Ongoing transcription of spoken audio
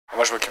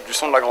Moi je m'occupe du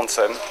son de la grande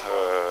scène,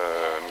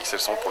 mixer le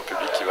son pour le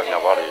public qui va venir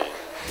voir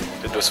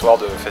les 2 soirs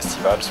de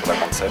festival sur la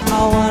grande scène.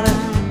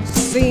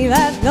 See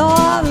that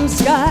northern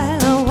sky,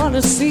 I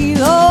wanna see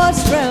those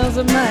friends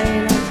of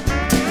mine.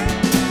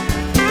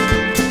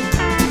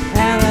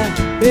 And a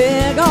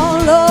big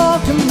old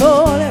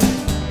locomotive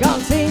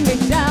gonna take me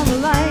down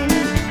the line.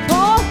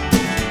 Oh.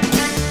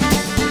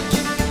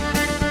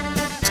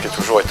 Ce qui est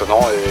toujours étonnant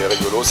et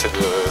rigolo, c'est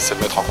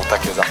de mettre en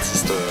contact les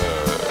artistes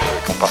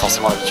qui n'ont pas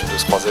forcément l'habitude de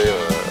se croiser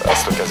à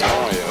cette occasion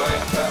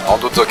et en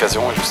d'autres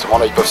occasions. Et justement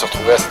là, ils peuvent se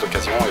retrouver à cette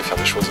occasion et faire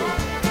des choses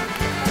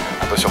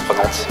un peu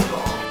surprenantes.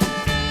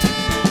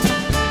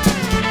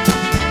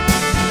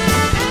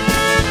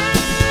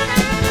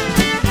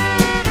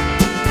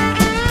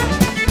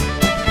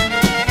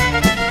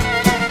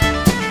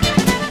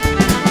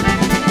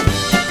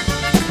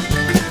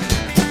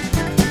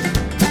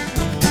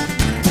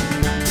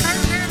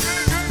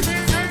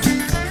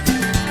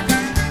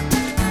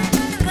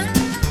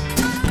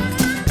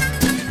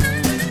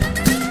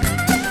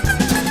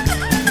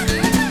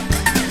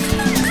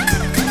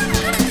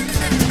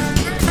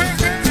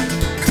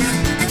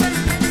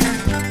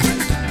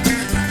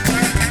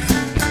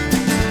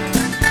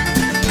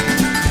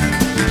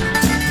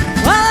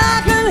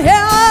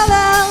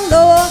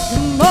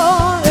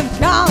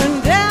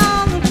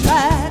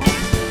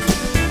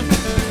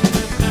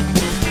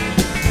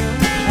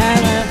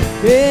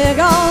 Big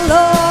old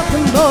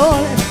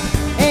locomotive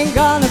ain't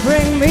gonna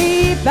bring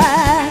me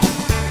back.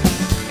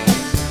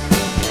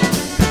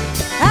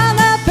 And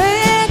that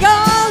big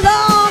old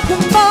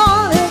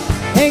locomotive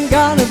ain't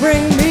gonna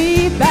bring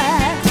me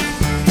back.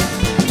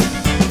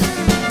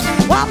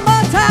 One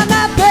more time,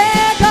 that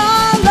big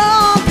old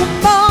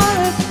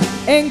locomotive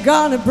ain't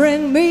gonna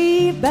bring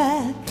me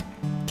back.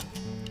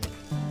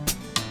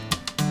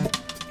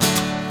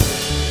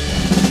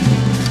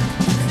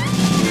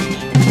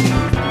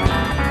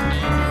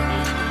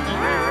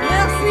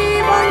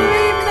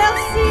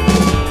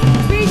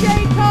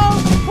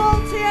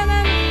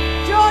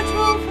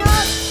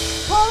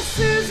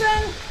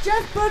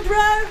 Jeff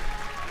Budrow,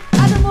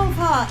 Adam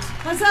Wolfhart,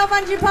 myself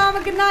Angie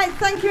Palmer, good night,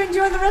 thank you,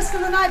 enjoy the rest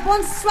of the night,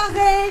 bonne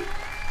soirée.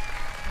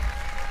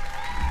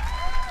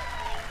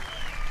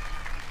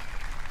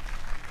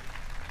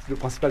 Le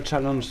principal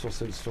challenge sur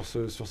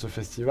ce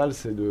festival,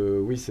 c'est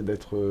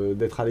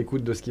d'être à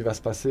l'écoute de ce qui va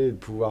se passer et de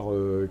pouvoir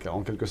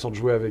en quelque sorte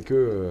jouer avec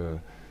eux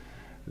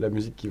la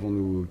musique qu'ils vont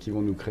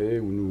nous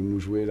créer ou nous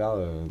jouer là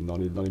dans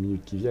les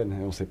minutes qui viennent.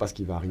 Et on ne sait pas ce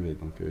qui va arriver,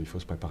 donc il faut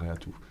se préparer à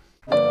tout.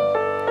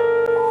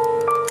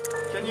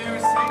 Can you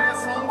sing a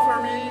song for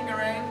me,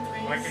 Geraint,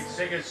 please? I can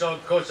sing a song,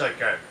 of course I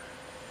can.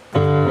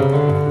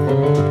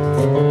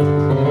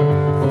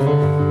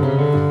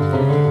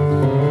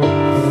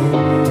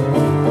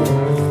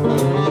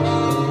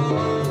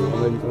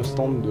 On a une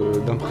constante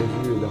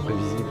d'imprévu et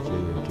d'imprévisible qui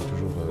est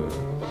toujours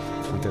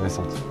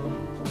intéressante.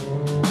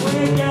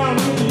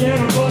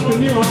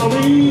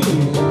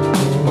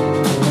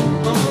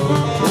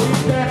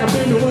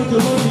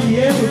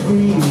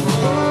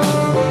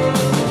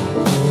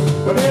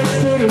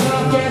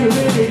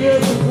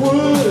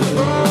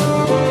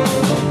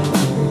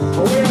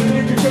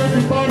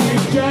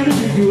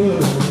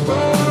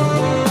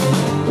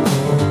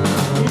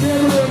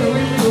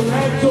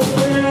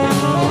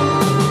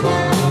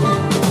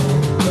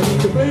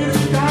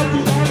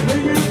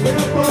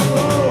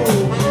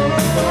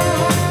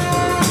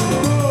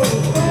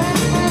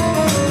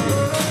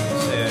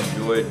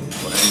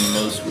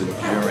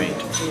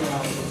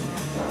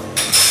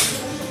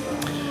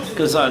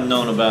 Because I've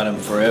known about him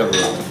forever,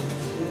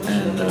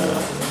 and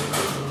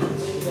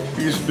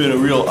he's been a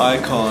real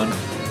icon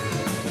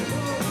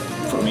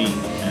for me,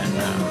 and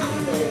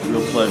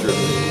real pleasure.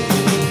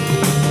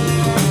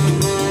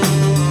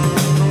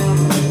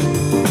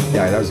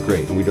 Yeah, that was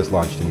great, and we just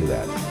launched into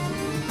that.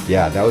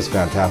 Yeah, that was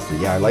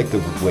fantastic. Yeah, I like the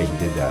way he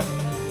did that,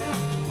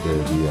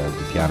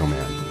 the piano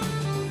man.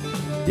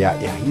 Yeah,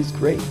 he's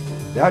great.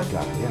 That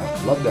guy,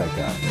 yeah, love that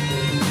guy.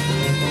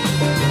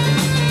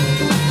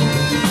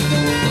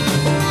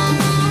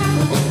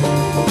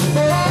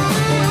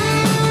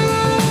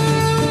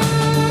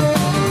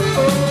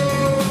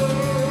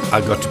 I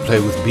got to play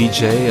with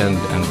BJ and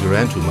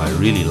Geraint, whom I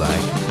really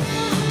like.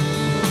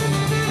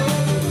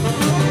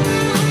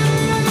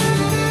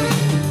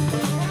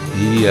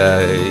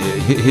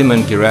 Him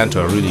and Geraint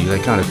are really the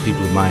kind of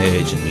people my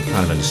age, and we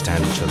kind of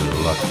understand each other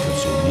a lot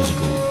because of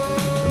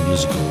a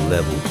musical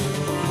level.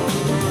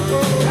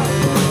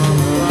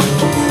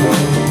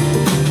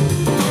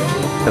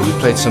 And we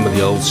played some of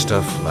the old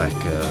stuff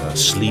like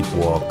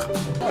Sleepwalk.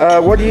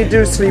 What do you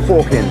do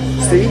sleepwalking?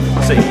 See?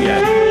 See,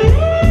 yeah.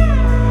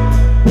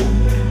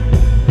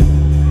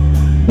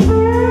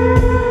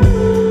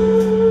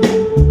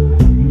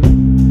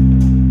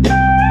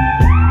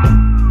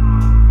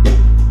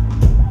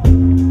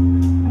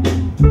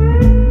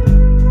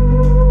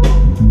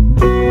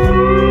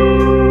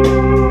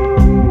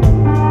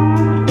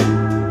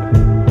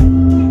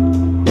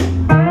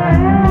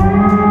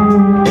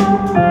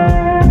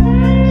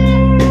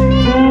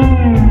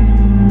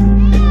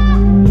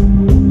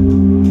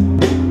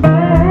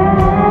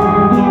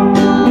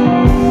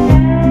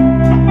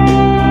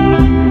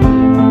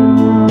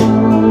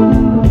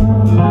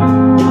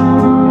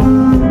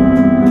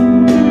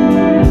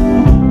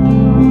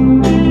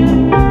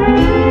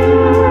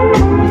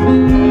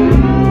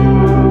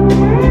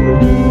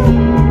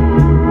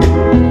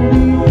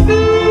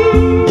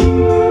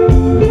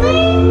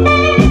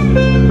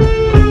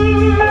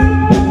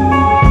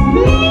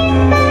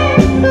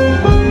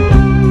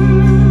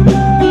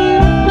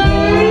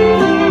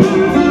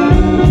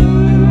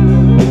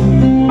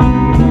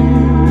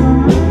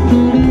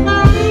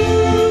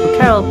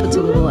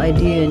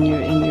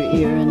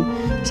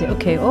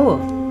 Okay, oh,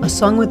 a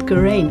song with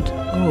Geraint.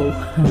 Oh,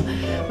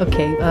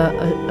 okay,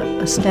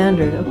 a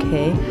standard,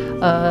 okay.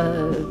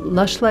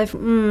 Lush Life,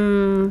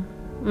 too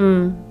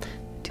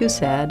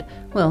sad.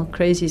 Well,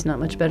 Crazy's not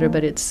much better,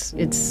 but it's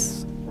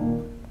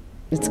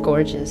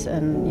gorgeous,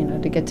 and you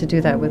know, to get to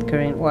do that with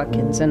Geraint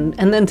Watkins, and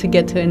then to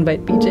get to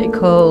invite BJ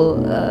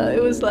Cole,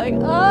 it was like,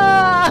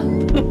 ah!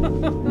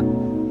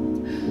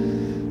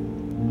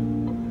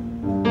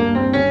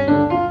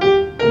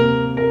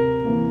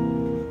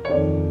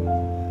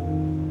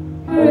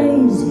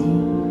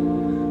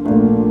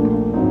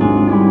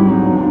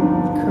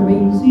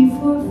 Crazy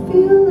for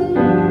feeling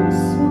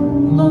so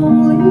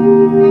lonely.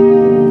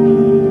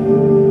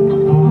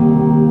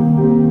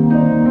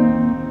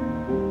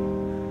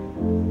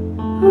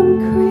 I'm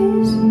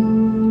crazy,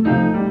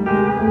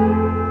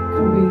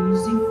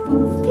 crazy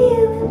for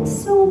feeling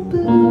so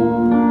blue.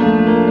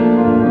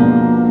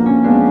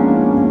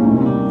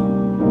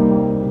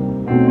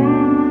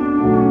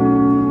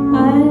 I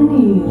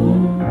knew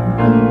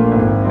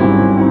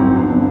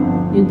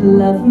you'd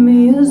love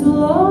me as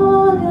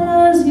long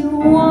as you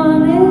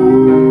wanted.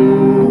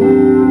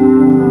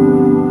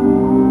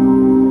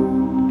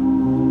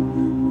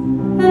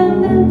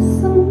 And then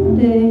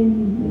someday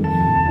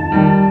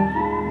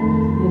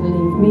you'd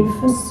leave me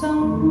for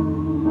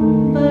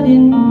somebody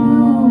new.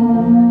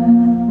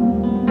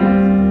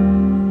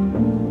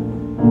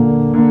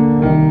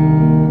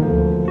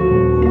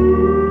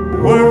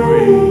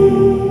 Worry.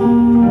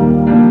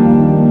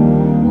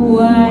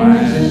 Why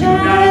should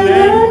I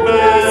let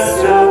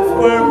myself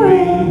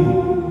worry?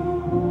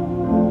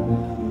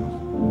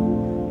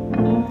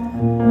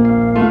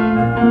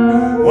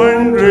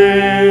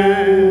 Wondering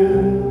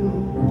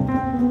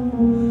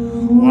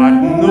what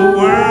in the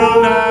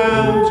world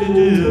I'm to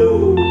do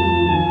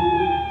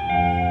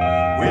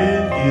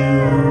with you.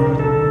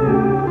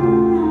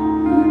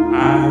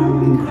 I'm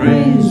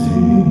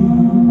crazy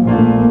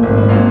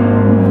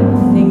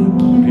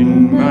thinking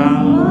my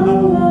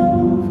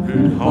love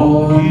could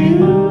hold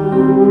you.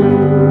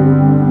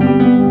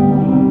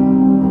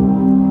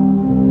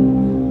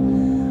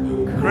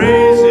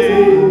 Crazy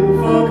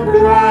for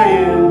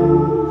crying,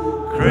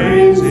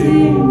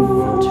 crazy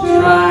for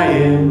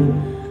trying,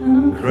 and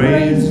I'm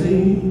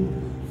crazy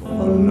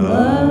for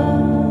loving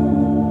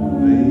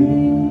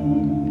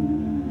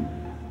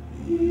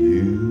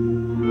you.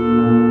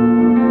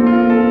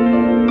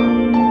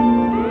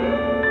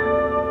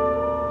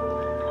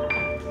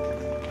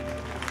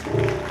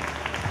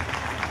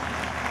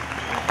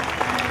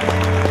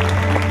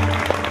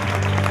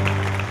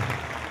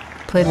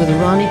 Played with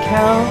Ronnie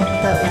Carroll.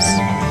 That was,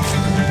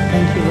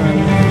 thank you,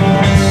 Ronnie.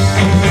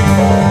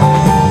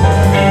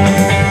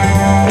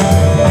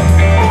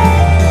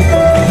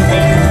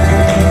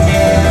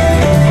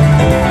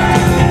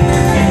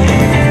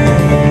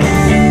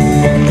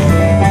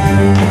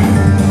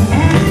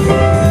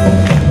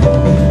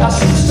 I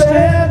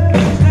stand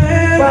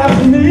by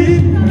me,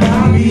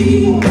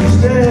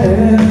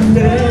 stand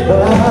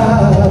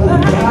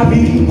by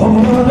me, oh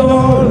my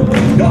Lord,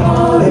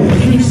 darling,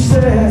 you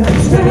stand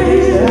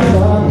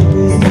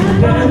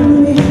by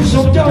me, so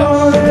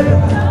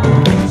darling,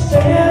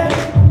 stand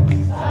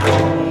by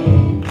me.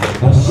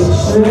 I said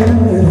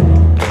stand,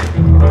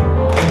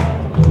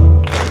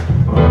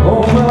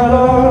 oh my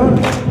Lord,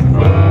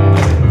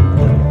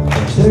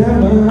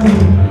 stand by me.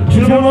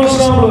 Tout le monde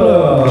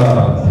ensemble.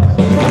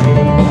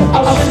 I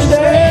said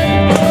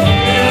stand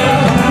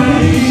by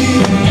me,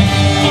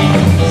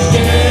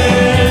 stand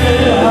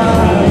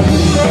by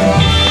me,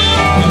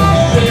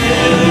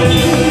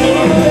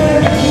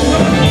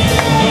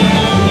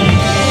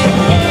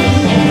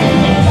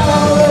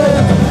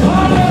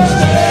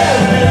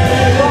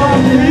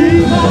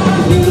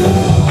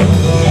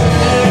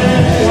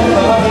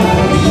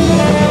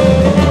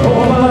 oh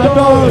my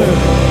darling.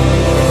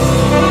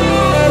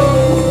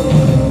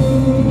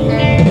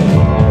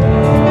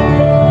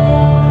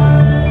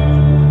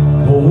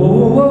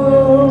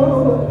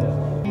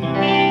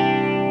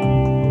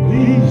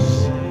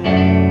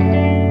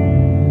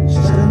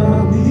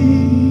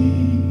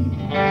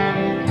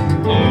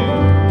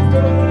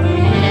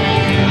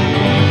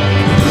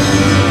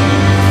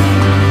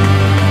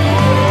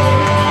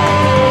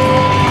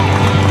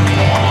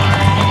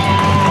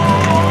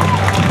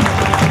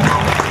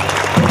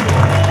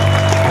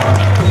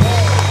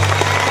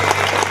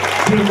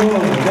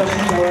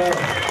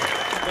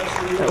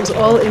 That was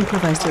all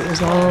improvised. It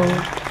was all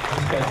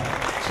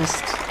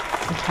just,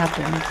 it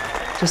happened.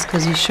 Just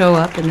because you show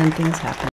up and then things happen.